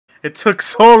It took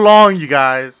so long, you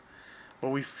guys. But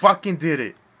we fucking did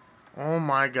it. Oh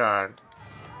my god.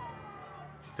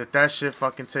 Did that shit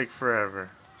fucking take forever.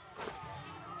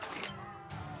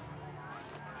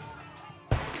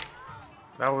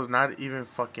 That was not even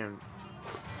fucking...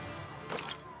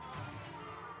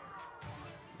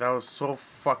 That was so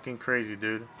fucking crazy,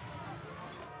 dude.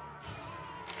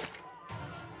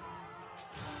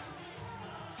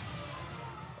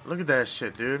 Look at that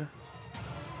shit, dude.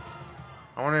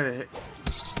 I wanted to hit...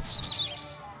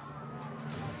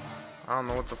 I don't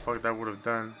know what the fuck that would have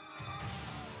done.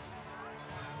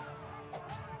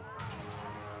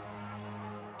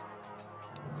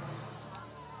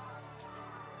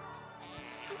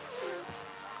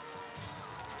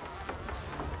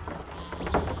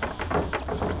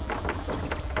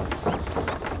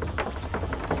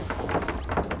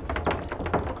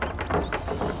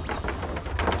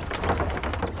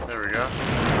 There we go.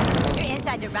 Your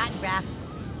insides are rotten, bruh.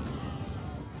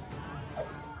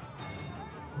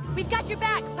 We've got your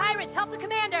back! Pirates, help the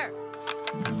commander!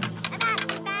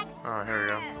 Oh, here we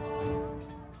go.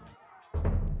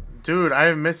 Dude, I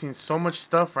am missing so much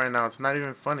stuff right now. It's not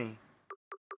even funny.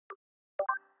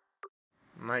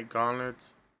 Night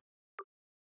gauntlets.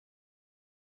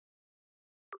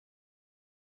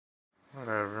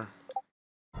 Whatever.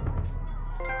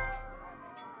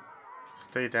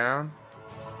 Stay down.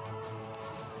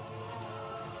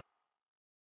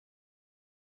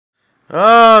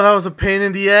 Oh, that was a pain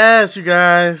in the ass, you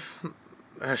guys.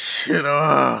 That shit,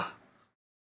 oh.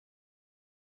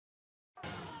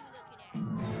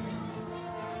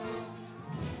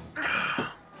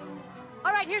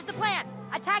 Alright, here's the plan.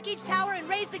 Attack each tower and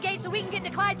raise the gate so we can get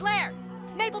into Clyde's lair.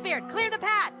 Maplebeard, clear the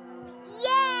path!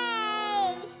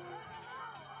 Yay!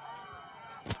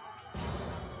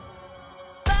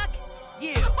 Fuck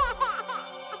you!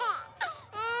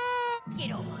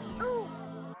 Get over here.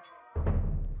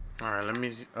 Alright, let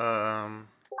me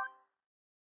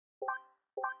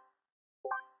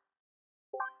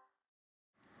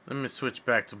let me switch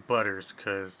back to Butters,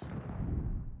 cause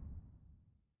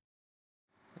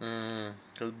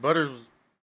Butters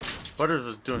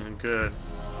was doing good.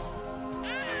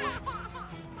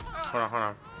 Hold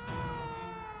on.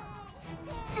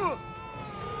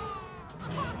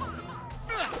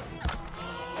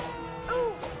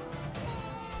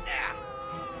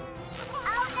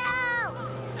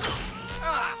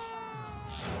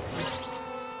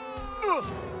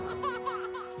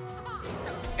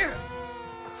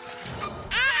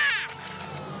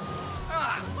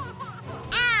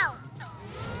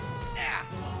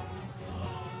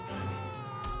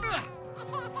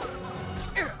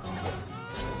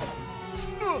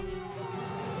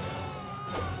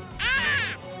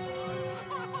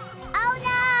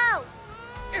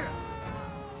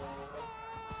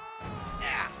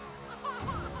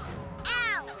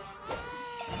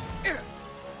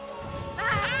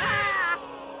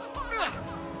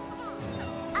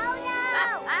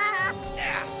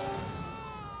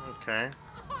 Okay.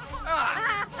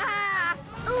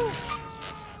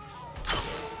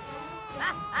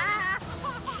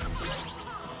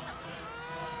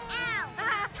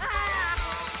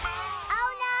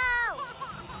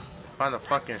 Find a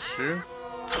fucking shoe.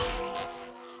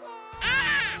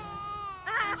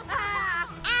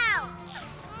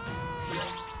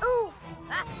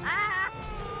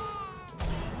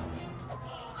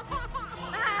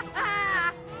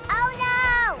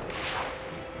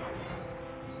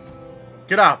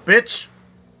 Get off, bitch!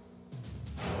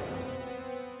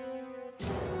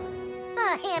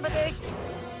 Hamburgers.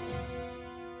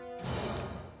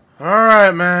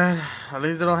 Alright, man. At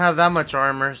least they don't have that much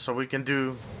armor, so we can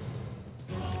do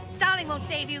Stalling won't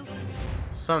save you.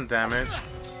 some damage.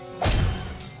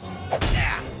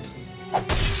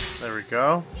 There we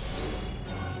go.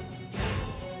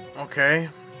 Okay.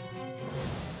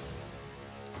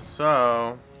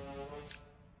 So...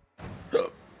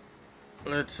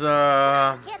 let's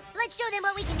show them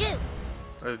what we can do.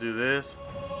 let's do this.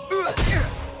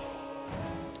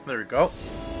 There we go.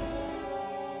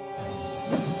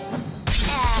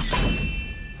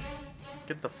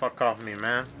 Get the fuck off me,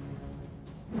 man.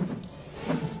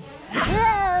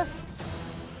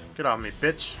 Get off me,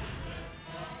 bitch.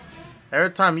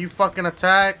 Every time you fucking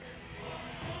attack.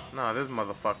 Nah, this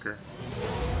motherfucker.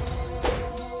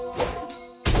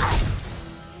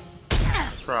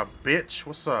 That's right, bitch.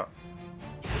 What's up?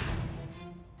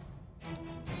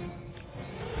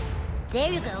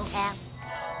 There you go, Al.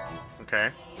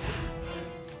 Okay.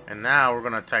 And now we're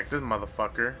gonna attack this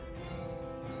motherfucker.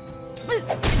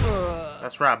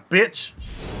 That's right, bitch.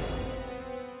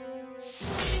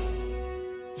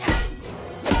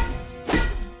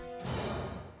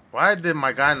 Why did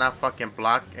my guy not fucking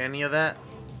block any of that?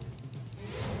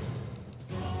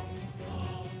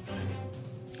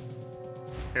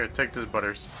 Here, take this,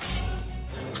 Butters.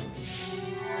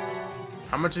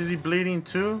 How much is he bleeding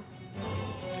to?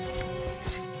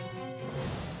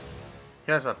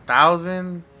 He has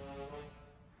 1,000.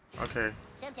 Okay.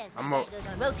 I'm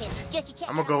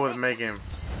gonna go with Megan.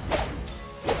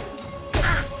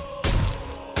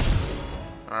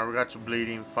 Alright, we got you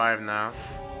bleeding 5 now.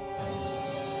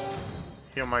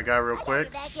 Heal my guy real quick.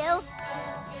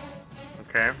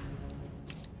 Okay.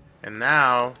 And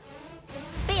now.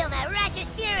 Feel my righteous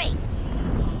fury.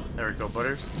 There we go,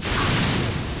 Butters.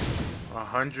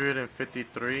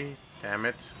 153. Damn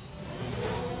it.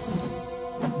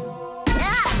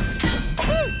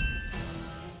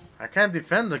 I can't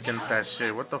defend against that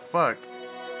shit. What the fuck?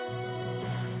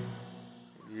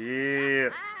 Yeah.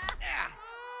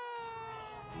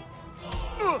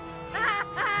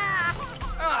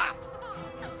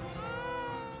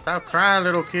 Stop crying,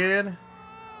 little kid.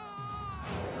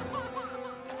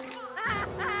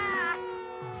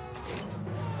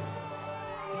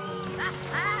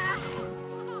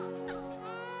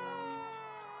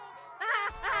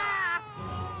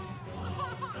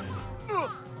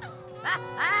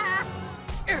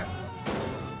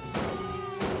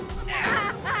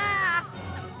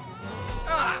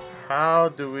 How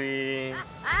do we...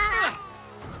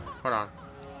 Hold on.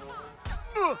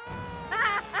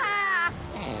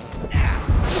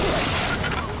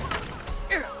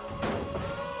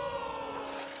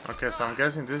 Okay, so I'm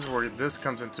guessing this is where this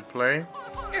comes into play.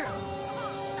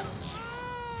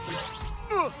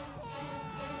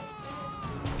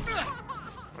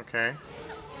 Okay.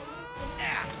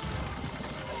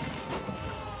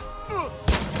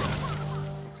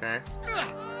 Okay.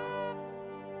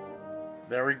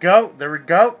 There we go. There we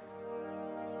go.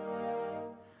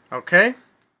 Okay.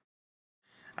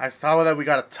 I saw that we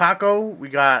got a taco. We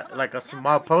got like a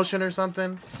small potion or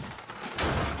something.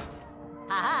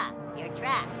 Haha, you're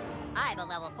trapped. I'm a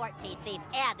level 14 thief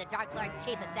and the Dark Lord's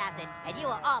chief assassin, and you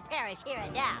will all perish here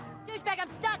and now. Douchebag, I'm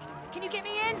stuck. Can you get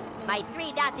me in? My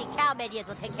 3 Nazi cow minions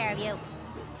will take care of you.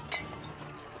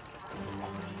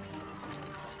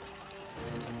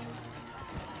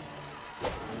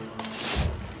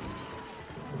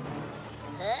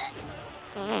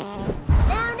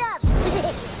 Sound up.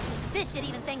 This should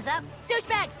even things up.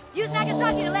 Douchebag, use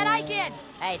Nagasaki to let Ike in.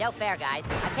 Hey, no fair, guys.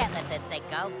 I can't let this thing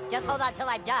go. Just hold on till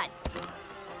I'm done.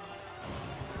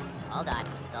 Hold on,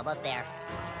 it's almost there.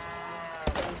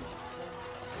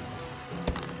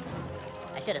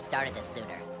 I should have started this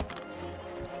sooner.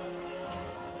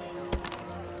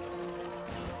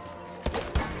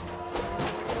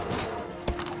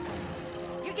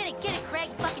 You're gonna get it, Craig,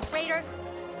 fucking traitor!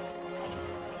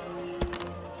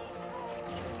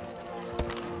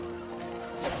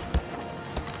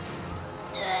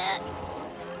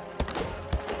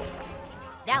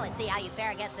 Now let's see how you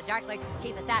fare against the Dark Lord's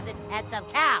chief assassin and some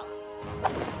cows.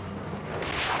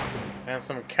 And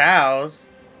some cows.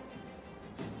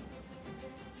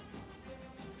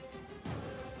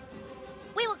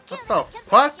 We will kill What the them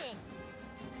fuck? with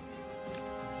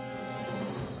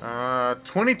compassion.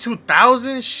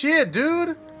 22,000? Shit,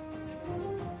 dude.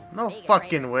 No Being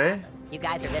fucking afraid is way. awesome. You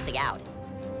guys are missing out.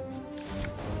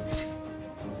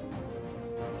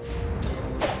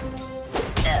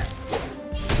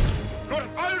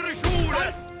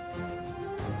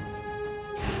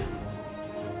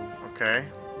 Okay.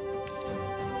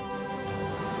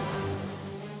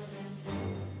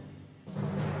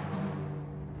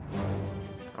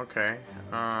 Okay.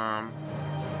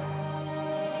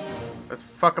 Let's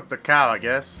fuck up the cow, I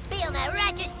guess. Feel my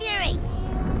righteous fury.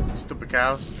 Stupid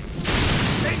cows.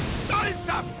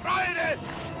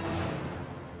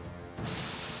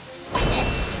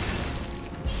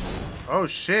 Oh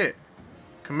shit.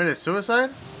 Committed suicide?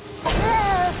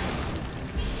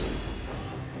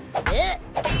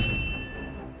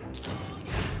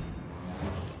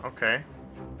 Okay.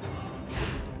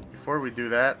 Before we do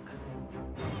that,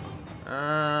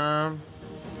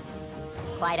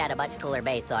 Clyde had a much cooler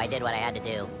base, so I did what I had to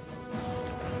do.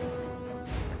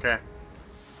 okay.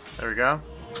 There we go.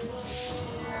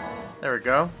 There we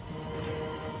go.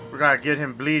 We gotta get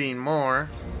him bleeding more.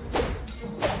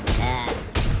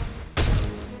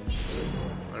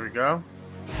 There we go.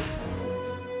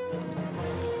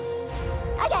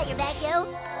 I got your back, yo.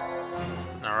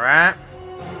 Alright.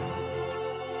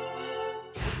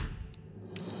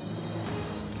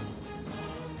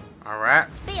 Alright.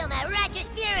 Feel my righteous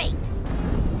fury.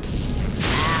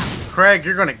 Craig,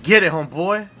 you're gonna get it,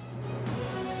 homeboy.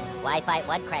 Why fight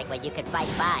one Craig when you can fight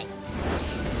 5?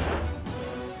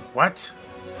 What?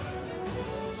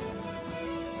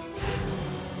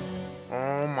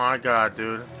 my god,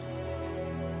 dude.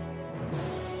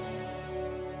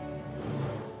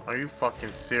 Are you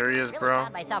fucking serious, I really bro?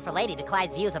 found myself relating to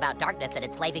Clyde's views about darkness and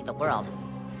enslaving the world.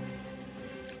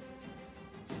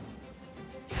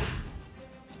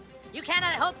 You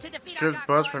cannot hope to defeat Strips our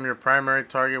buzz Dark from Lord. your primary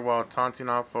target while taunting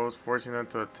off foes, forcing them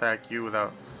to attack you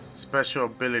without special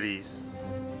abilities.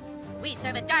 We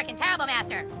serve a dark and terrible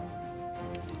master.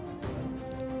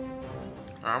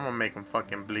 I'm gonna make him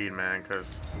fucking bleed, man,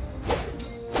 cause...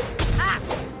 Ah!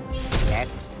 Jerk.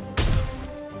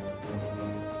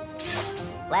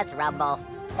 Let's rumble.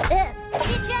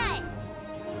 DJ!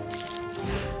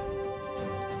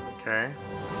 Okay.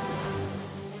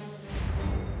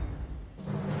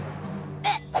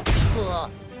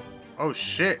 Cool. Oh,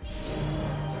 shit.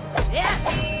 Yeah.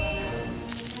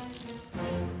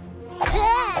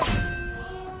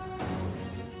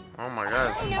 Oh, my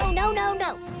god.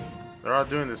 No. They're all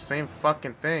doing the same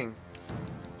fucking thing.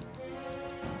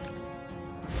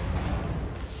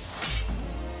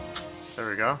 There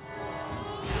we go.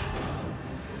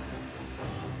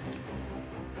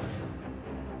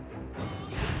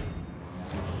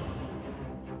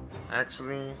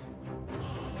 Actually,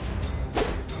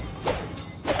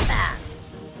 Ah.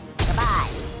 Goodbye.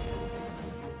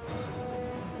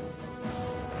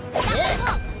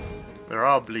 they're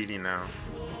all bleeding now.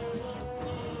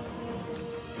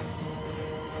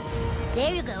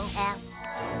 There you go, Al.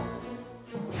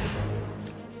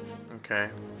 Okay.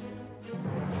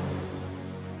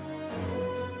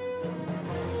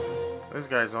 This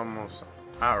guy's almost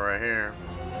out right here.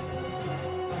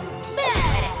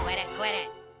 Quit it.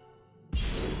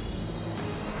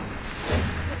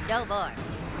 No more.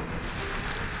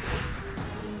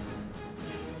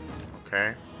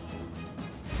 Okay.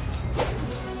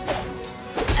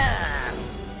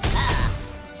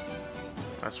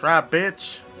 That's right,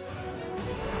 bitch.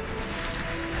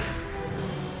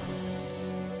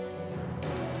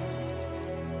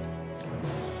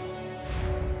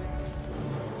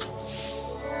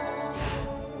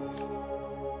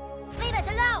 Leave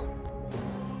us alone!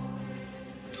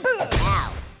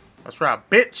 Ow. That's right,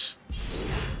 bitch.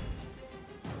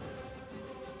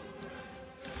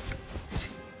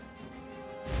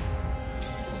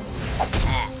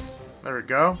 There we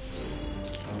go.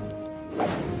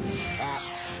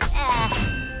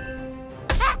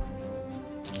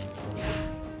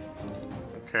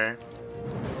 Okay.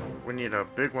 We need a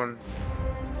big one.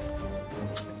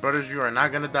 Brothers, you are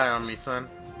not gonna die on me, son.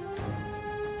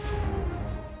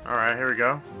 Alright, here we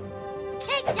go.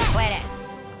 Take that! Quit it.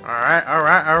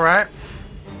 Alright.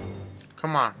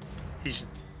 Come on.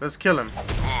 Let's kill him.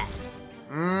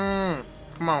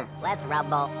 Come on. Let's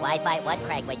rumble. Why fight one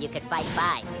Craig when you can fight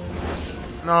five?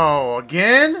 No,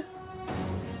 again?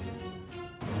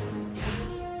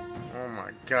 Oh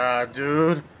my god,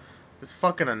 dude. This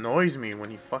fucking annoys me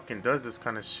when he fucking does this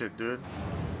kind of shit, dude.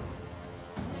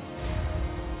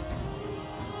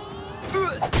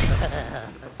 Get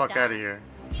the fuck out of here.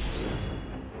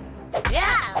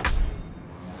 Yeah!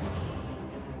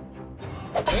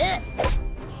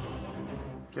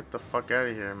 Get the fuck out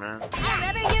of here, man. I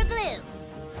rubber you glue!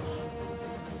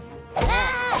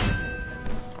 Ah!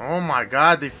 Oh my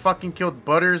god, they fucking killed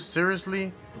Butters?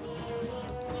 Seriously?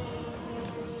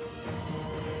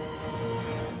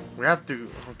 We have to...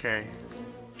 Okay.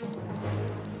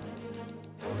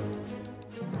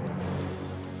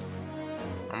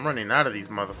 I'm running out of these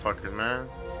motherfuckers, man.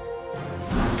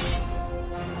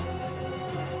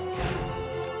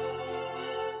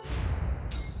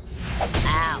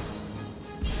 Ow.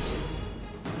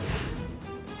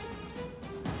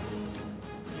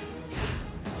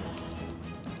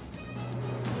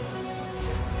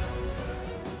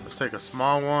 Let's take a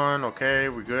small one. Okay,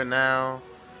 we're good now.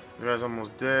 This guy's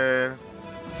almost dead.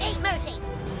 Ain't mercy!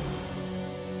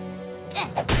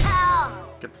 Oh!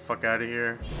 Get the fuck out of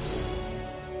here.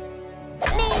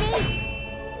 Meanie!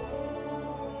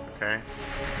 Okay.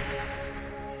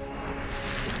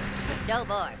 No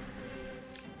more.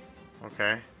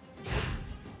 Okay.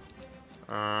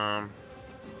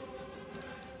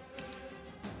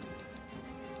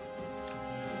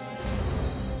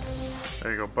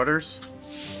 There you go, Butters.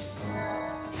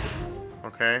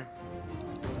 Okay.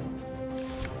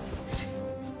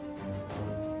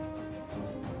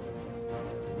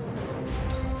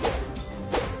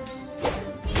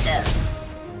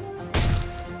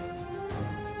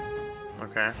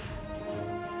 Okay.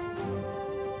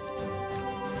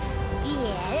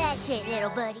 Yeah, that's it, little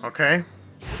buddy. Okay.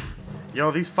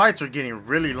 Yo, these fights are getting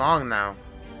really long now.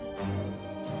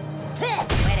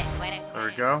 Quit it. There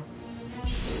we go.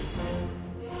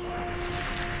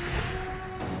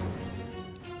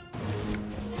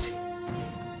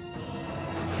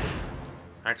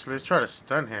 Actually, let's try to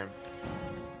stun him.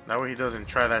 That way he doesn't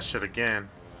try that shit again.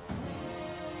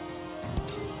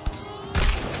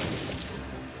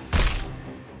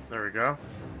 There we go.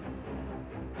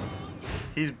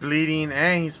 He's bleeding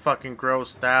and he's fucking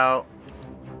grossed out.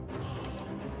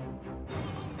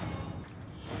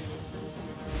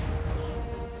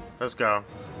 Let's go.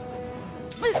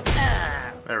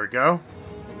 There we go.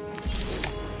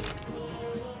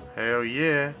 Hell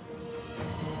yeah.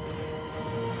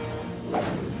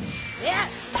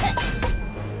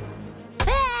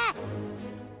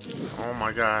 Oh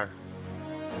my god.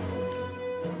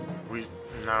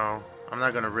 No, I'm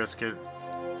not gonna risk it.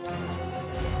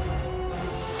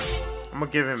 I'm gonna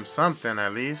give him something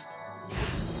at least.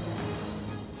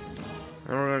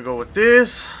 And we're gonna go with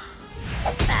this.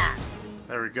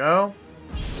 There we go.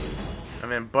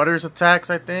 And then Butters attacks,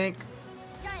 I think.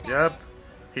 Yep.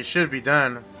 He should be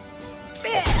done.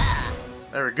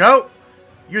 There we go.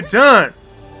 You're done.